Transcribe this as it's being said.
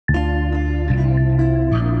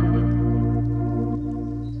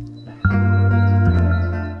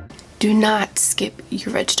do not skip your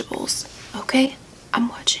vegetables, okay? I'm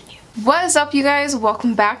watching you. What is up, you guys?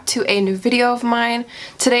 Welcome back to a new video of mine.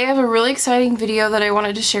 Today I have a really exciting video that I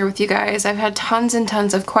wanted to share with you guys. I've had tons and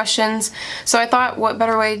tons of questions, so I thought what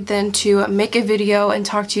better way than to make a video and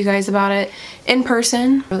talk to you guys about it in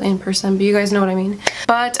person. Really in person, but you guys know what I mean.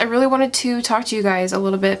 But I really wanted to talk to you guys a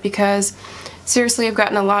little bit because seriously, I've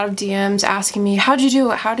gotten a lot of DMs asking me, how'd you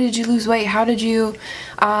do it? How did you lose weight? How did you,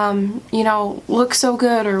 you know, look so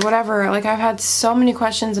good or whatever? Like, I've had so many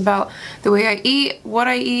questions about the way I eat, what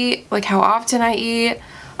I eat, like how often I eat,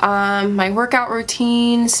 my workout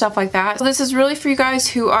routine, stuff like that. So this is really for you guys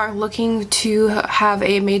who are looking to have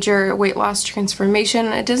a major weight loss transformation.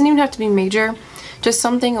 It doesn't even have to be major, just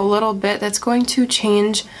something a little bit that's going to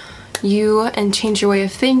change you and change your way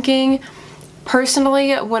of thinking.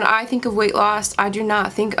 Personally, when I think of weight loss, I do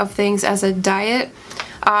not think of things as a diet.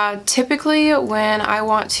 Typically, when I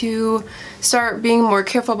want to start being more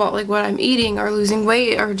careful about like what I'm eating or losing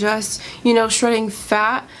weight or just, you know, shredding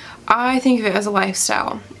fat, I think of it as a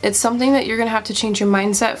lifestyle. It's something that you're going to have to change your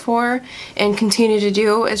mindset for and continue to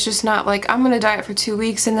do. It's just not like I'm going to diet for 2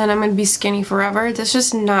 weeks and then I'm going to be skinny forever. That's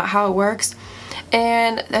just not how it works.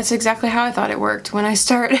 And that's exactly how I thought it worked. When I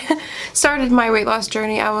started my weight loss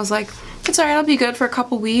journey, I was like, it's alright, I'll be good for a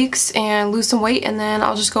couple weeks and lose some weight and then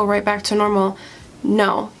I'll just go right back to normal.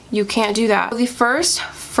 No, you can't do that. The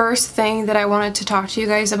first thing that I wanted to talk to you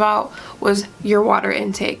guys about was your water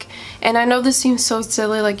intake. And I know this seems so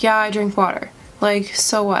silly, like, yeah, I drink water. Like,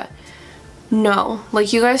 so what? No,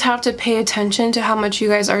 like, you guys have to pay attention to how much you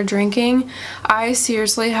guys are drinking. I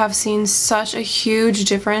seriously have seen such a huge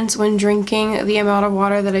difference when drinking the amount of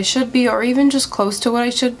water that I should be, or even just close to what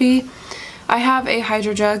I should be. I have a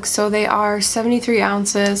hydro jug, so they are 73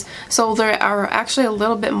 ounces, so they are actually a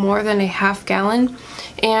little bit more than a half gallon.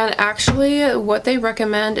 And actually what they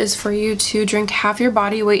recommend is for you to drink half your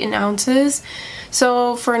body weight in ounces.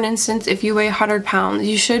 So for an instance, if you weigh 100 pounds,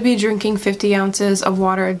 you should be drinking 50 ounces of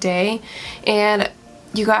water a day. And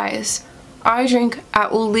you guys, I drink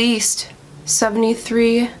at least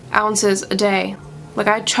 73 ounces a day. Like,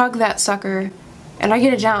 I chug that sucker and I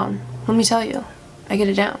get it down. Let me tell you, I get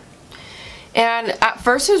it down. And at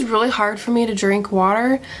first it was really hard for me to drink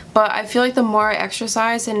water, but I feel like the more I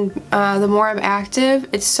exercise and the more I'm active,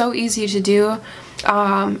 it's so easy to do.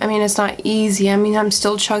 I mean, it's not easy. I mean, I'm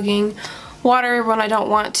still chugging water when I don't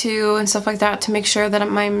want to and stuff like that to make sure that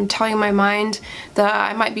I'm telling my mind that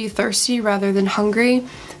I might be thirsty rather than hungry.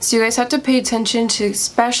 So you guys have to pay attention to,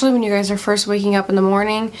 especially when you guys are first waking up in the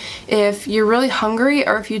morning, if you're really hungry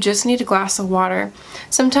or if you just need a glass of water.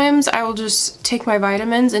 Sometimes I will just take my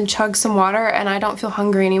vitamins and chug some water and I don't feel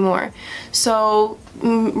hungry anymore. So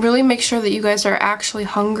really make sure that you guys are actually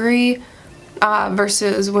hungry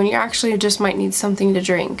versus when you actually just might need something to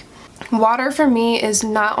drink. Water for me is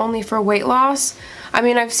not only for weight loss. I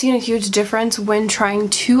mean, I've seen a huge difference when trying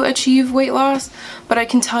to achieve weight loss, but I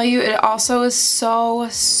can tell you it also is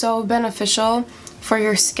so beneficial for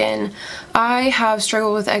your skin. I have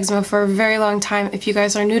struggled with eczema for a very long time. If you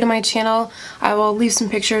guys are new to my channel, I will leave some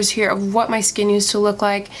pictures here of what my skin used to look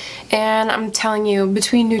like, and I'm telling you,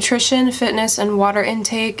 between nutrition, fitness, and water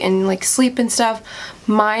intake and like sleep and stuff,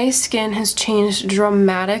 my skin has changed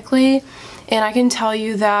dramatically. And I can tell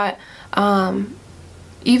you that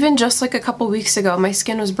even just like a couple weeks ago, my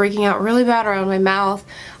skin was breaking out really bad around my mouth.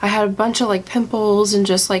 I had a bunch of like pimples and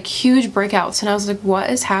just like huge breakouts, and I was like, what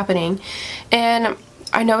is happening? And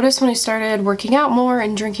I noticed when I started working out more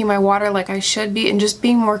and drinking my water like I should be and just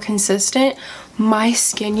being more consistent, my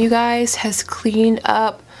skin, you guys, has cleaned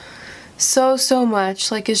up so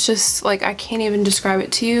much. Like, it's just like, I can't even describe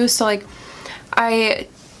it to you. So like, I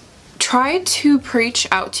try to preach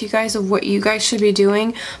out to you guys of what you guys should be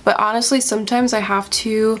doing, but honestly sometimes I have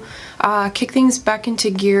to kick things back into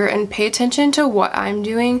gear and pay attention to what I'm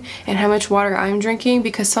doing and how much water I'm drinking,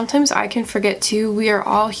 because sometimes I can forget too. We are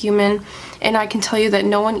all human, and I can tell you that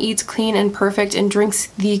no one eats clean and perfect and drinks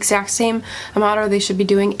the exact same amount or they should be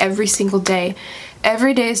doing every single day.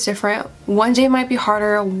 Every day is different. One day might be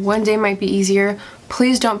harder, one day might be easier.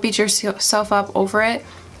 Please don't beat yourself up over it.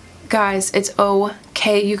 Guys, it's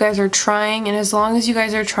okay. You guys are trying, and as long as you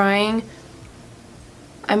guys are trying,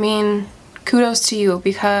 I mean, kudos to you,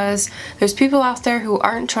 because there's people out there who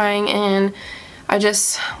aren't trying, and I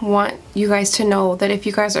just want you guys to know that if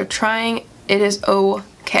you guys are trying, it is okay.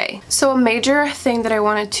 So a major thing that I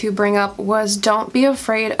wanted to bring up was don't be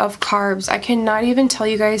afraid of carbs. I cannot even tell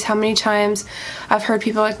you guys how many times I've heard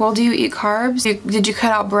people like, well, do you eat carbs? Did you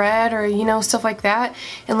cut out bread, or, you know, stuff like that?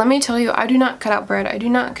 And let me tell you, I do not cut out bread. I do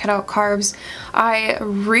not cut out carbs. I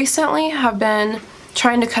recently have been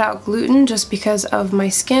trying to cut out gluten just because of my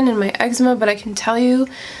skin and my eczema, but I can tell you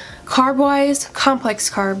Carb-wise, complex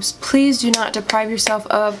carbs. Please do not deprive yourself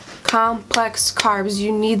of complex carbs.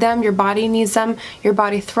 You need them. Your body needs them. Your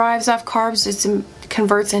body thrives off carbs. It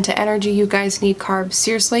converts into energy. You guys need carbs.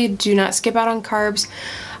 Seriously, do not skip out on carbs.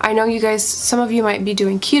 I know you guys, some of you might be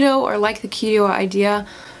doing keto or like the keto idea.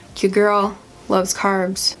 Your girl loves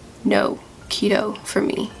carbs. No keto for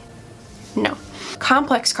me. No.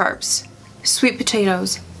 Complex carbs. Sweet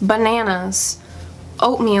potatoes, bananas,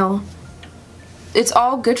 oatmeal. It's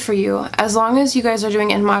all good for you as long as you guys are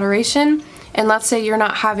doing it in moderation. And let's say you're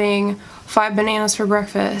not having 5 bananas for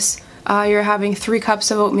breakfast. You're having 3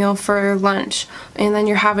 cups of oatmeal for lunch, and then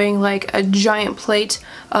you're having like a giant plate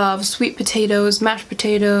of sweet potatoes, mashed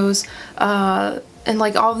potatoes, and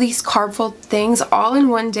like all these carb-filled things all in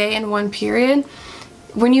one day in one period.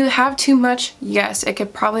 When you have too much, yes, it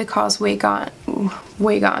could probably cause weight gain.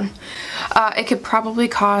 It could probably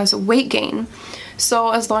cause weight gain.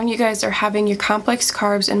 So as long as you guys are having your complex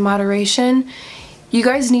carbs in moderation, you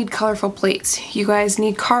guys need colorful plates. You guys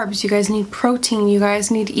need carbs. You guys need protein. You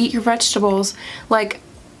guys need to eat your vegetables. Like,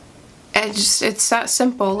 it's that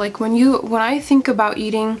simple. Like when I think about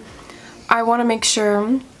eating, I want to make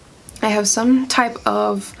sure I have some type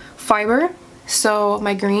of fiber. So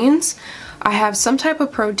my greens. I have some type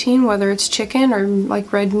of protein, whether it's chicken or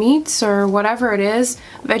like red meats or whatever it is.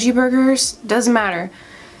 Veggie burgers, doesn't matter.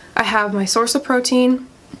 I have my source of protein,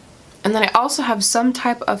 and then I also have some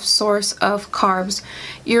type of source of carbs.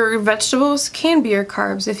 Your vegetables can be your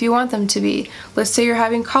carbs if you want them to be. Let's say you're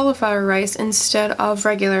having cauliflower rice instead of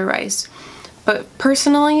regular rice. But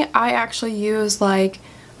personally, I actually use like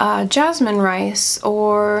jasmine rice,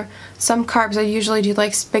 or some carbs. I usually do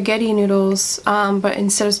like spaghetti noodles, but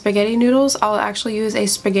instead of spaghetti noodles, I'll actually use a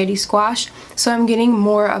spaghetti squash. So I'm getting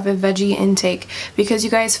more of a veggie intake, because you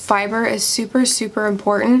guys, fiber is super, super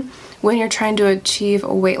important when you're trying to achieve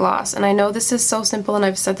a weight loss. And I know this is so simple, and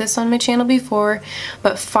I've said this on my channel before,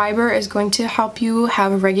 but fiber is going to help you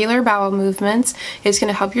have regular bowel movements. It's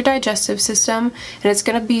going to help your digestive system, and it's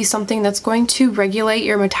going to be something that's going to regulate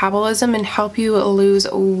your metabolism and help you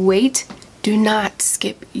lose weight. Do not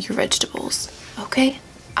skip your vegetables, okay?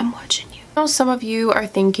 I'm watching you. I know some of you are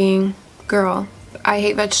thinking, girl, I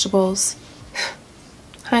hate vegetables.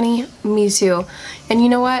 Honey, me too. And you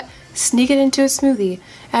know what? Sneak it into a smoothie.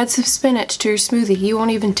 Add some spinach to your smoothie. You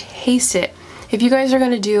won't even taste it. If you guys are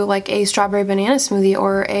going to do like a strawberry banana smoothie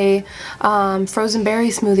or a frozen berry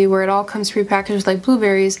smoothie where it all comes prepackaged with like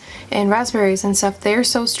blueberries and raspberries and stuff, they're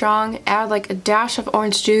so strong. Add like a dash of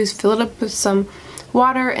orange juice, fill it up with some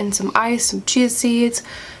water and some ice, some chia seeds,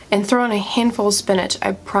 and throw in a handful of spinach.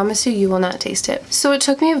 I promise you, you will not taste it. So it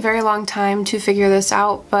took me a very long time to figure this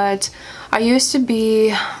out, but I used to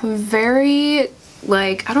be very,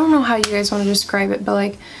 like, I don't know how you guys want to describe it, but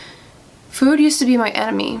like, food used to be my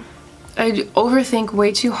enemy. I'd overthink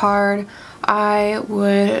way too hard. I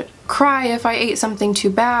would cry if I ate something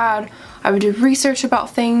too bad. I would do research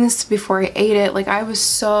about things before I ate it. Like, I was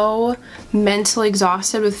so mentally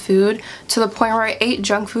exhausted with food to the point where I ate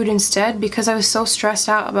junk food instead because I was so stressed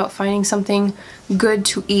out about finding something good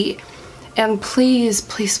to eat. And please,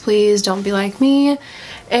 please, please don't be like me,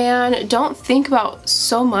 and don't think about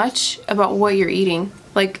so much about what you're eating.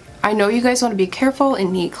 Like, I know you guys want to be careful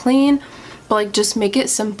and eat clean, but like, just make it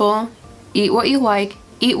simple. Eat what you like.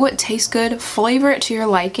 Eat what tastes good, flavor it to your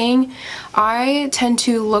liking. I tend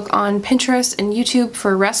to look on Pinterest and YouTube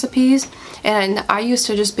for recipes, and I used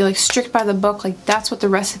to just be like strict by the book, like that's what the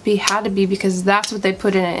recipe had to be because that's what they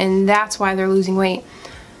put in it and that's why they're losing weight.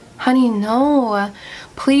 Honey, no.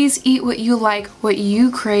 Please eat what you like, what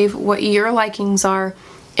you crave, what your likings are,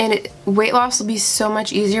 and weight loss will be so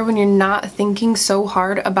much easier when you're not thinking so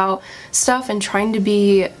hard about stuff and trying to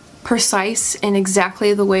be precise in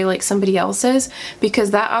exactly the way like somebody else is,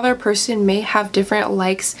 because that other person may have different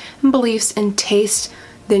likes and beliefs and taste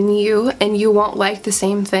than you, and you won't like the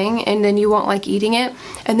same thing, and then you won't like eating it,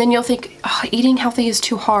 and then you'll think, oh, eating healthy is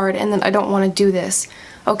too hard, and then I don't want to do this.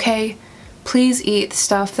 Okay, please eat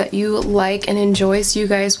stuff that you like and enjoy so you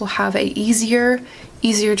guys will have a easier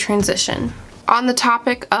transition. On the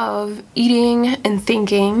topic of eating and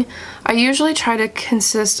thinking, I usually try to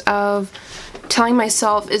consist of telling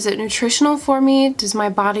myself, is it nutritional for me? Does my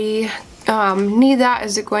body need that?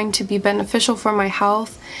 Is it going to be beneficial for my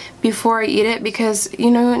health before I eat it? Because, you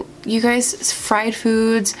know, you guys, fried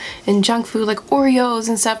foods and junk food like Oreos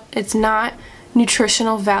and stuff, it's not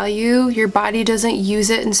nutritional value. Your body doesn't use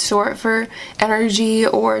it and store it for energy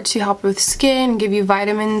or to help with skin, give you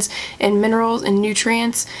vitamins and minerals and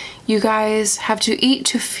nutrients. You guys have to eat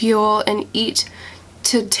to fuel and eat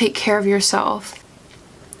to take care of yourself.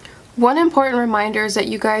 One important reminder is that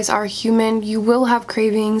you guys are human. You will have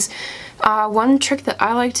cravings. One trick that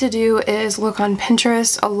I like to do is look on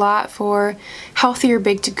Pinterest a lot for healthier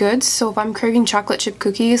baked goods. So if I'm craving chocolate chip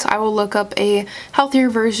cookies, I will look up a healthier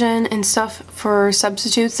version and stuff for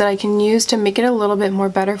substitutes that I can use to make it a little bit more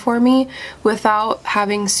better for me without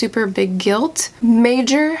having super big guilt.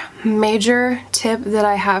 Major tip that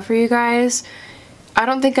I have for you guys, I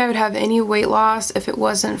don't think I would have any weight loss if it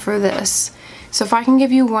wasn't for this. So if I can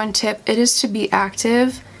give you one tip, it is to be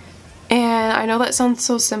active. And I know that sounds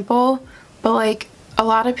so simple, but like a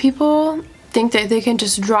lot of people think that they can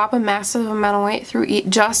just drop a massive amount of weight through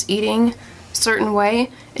just eating a certain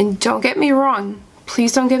way. And don't get me wrong,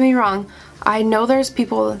 please don't get me wrong. I know there's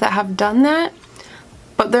people that have done that,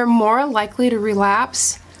 but they're more likely to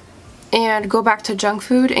relapse and go back to junk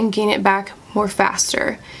food and gain it back more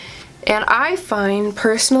faster. And I find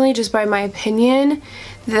personally, just by my opinion,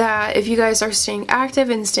 that if you guys are staying active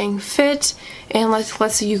and staying fit, and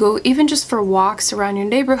let's say you go even just for walks around your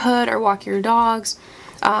neighborhood or walk your dogs,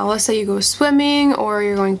 let's say you go swimming or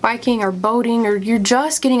you're going biking or boating, or you're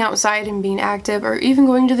just getting outside and being active, or even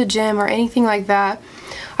going to the gym or anything like that,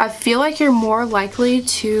 I feel like you're more likely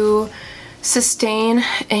to sustain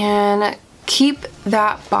and keep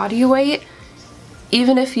that body weight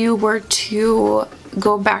even if you were to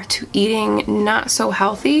go back to eating not so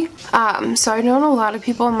healthy. So I've known a lot of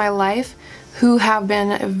people in my life who have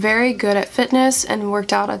been very good at fitness and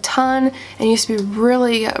worked out a ton and used to be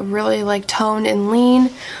really like toned and lean,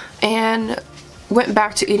 and went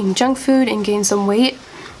back to eating junk food and gained some weight,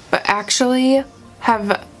 but actually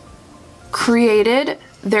have created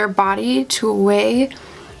their body to a way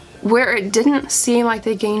where it didn't seem like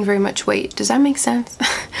they gained very much weight. Does that make sense?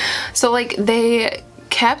 So like they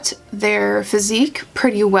kept their physique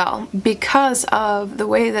pretty well because of the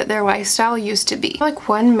way that their lifestyle used to be. Like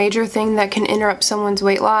one major thing that can interrupt someone's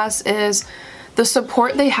weight loss is the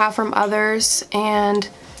support they have from others and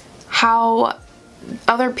how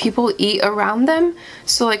other people eat around them.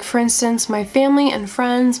 So like for instance, my family and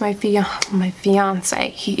friends, my fiance,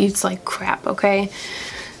 he eats like crap, okay?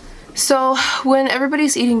 So when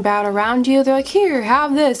everybody's eating bad around you, they're like, here,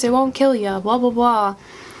 have this, it won't kill you, blah blah blah.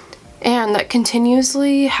 And that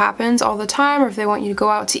continuously happens all the time. Or if they want you to go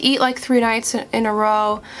out to eat like 3 nights in a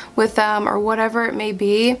row with them or whatever it may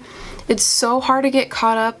be, it's so hard to get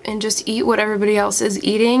caught up and just eat what everybody else is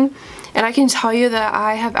eating. And I can tell you that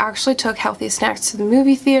I have actually took healthy snacks to the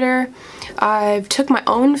movie theater. I've took my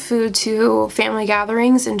own food to family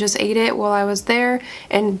gatherings and just ate it while I was there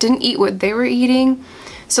and didn't eat what they were eating.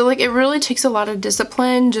 So like it really takes a lot of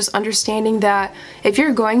discipline, just understanding that if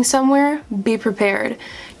you're going somewhere, be prepared.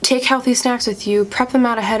 Take healthy snacks with you, prep them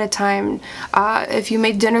out ahead of time. If you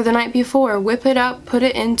made dinner the night before, whip it up, put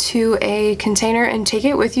it into a container and take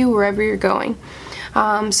it with you wherever you're going.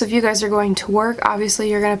 So if you guys are going to work, obviously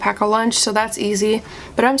you're going to pack a lunch, so that's easy.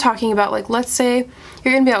 But I'm talking about like, let's say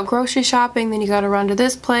you're going to be out grocery shopping, then you got to run to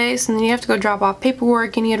this place, and then you have to go drop off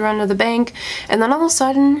paperwork, and you need to run to the bank, and then all of a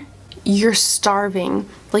sudden you're starving.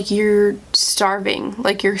 Like you're starving,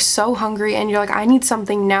 like you're so hungry and you're like, I need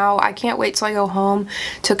something now. I can't wait till I go home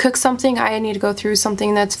to cook something. I need to go through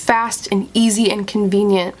something that's fast and easy and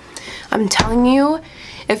convenient. I'm telling you,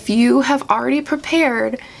 if you have already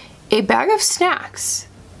prepared a bag of snacks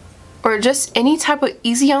or just any type of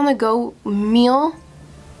easy on the go meal,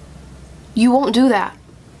 you won't do that.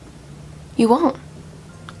 You won't.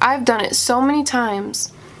 I've done it so many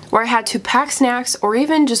times where I had to pack snacks or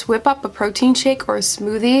even just whip up a protein shake or a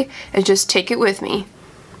smoothie and just take it with me.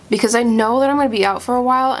 Because I know that I'm going to be out for a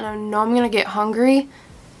while and I know I'm going to get hungry.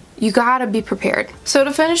 You gotta be prepared. So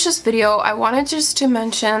to finish this video, I wanted just to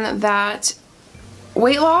mention that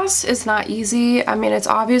weight loss is not easy. I mean, it's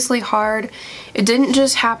obviously hard. It didn't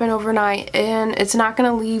just happen overnight, and it's not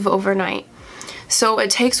going to leave overnight. So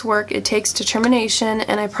it takes work, it takes determination,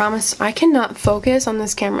 and I promise I cannot focus on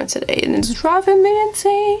this camera today, and it's driving me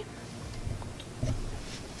insane.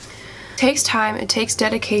 It takes time, it takes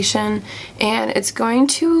dedication, and it's going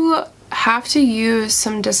to have to use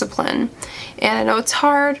some discipline. And I know it's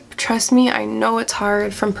hard, trust me, I know it's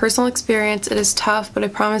hard. From personal experience, it is tough, but I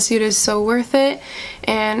promise you it is so worth it.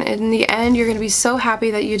 And in the end, you're going to be so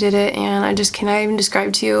happy that you did it, and I just cannot even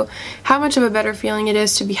describe to you how much of a better feeling it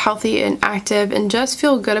is to be healthy and active and just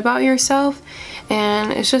feel good about yourself.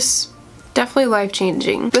 And it's just definitely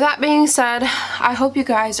life-changing. With that being said, I hope you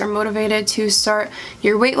guys are motivated to start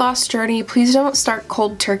your weight loss journey. Please don't start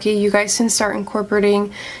cold turkey. You guys can start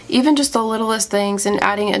incorporating even just the littlest things and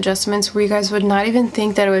adding adjustments where you guys would not even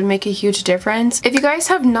think that it would make a huge difference. If you guys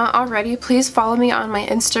have not already, please follow me on my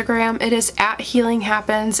Instagram. It is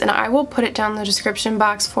 @healinghappens, and I will put it down in the description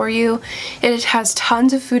box for you. It has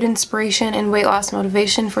tons of food inspiration and weight loss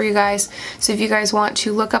motivation for you guys. So if you guys want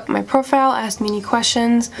to look up my profile, ask me any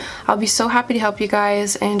questions, I'll be so happy to help you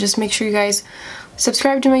guys. And just make sure you guys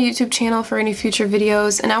subscribe to my YouTube channel for any future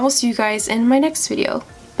videos, and I will see you guys in my next video.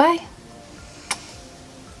 Bye!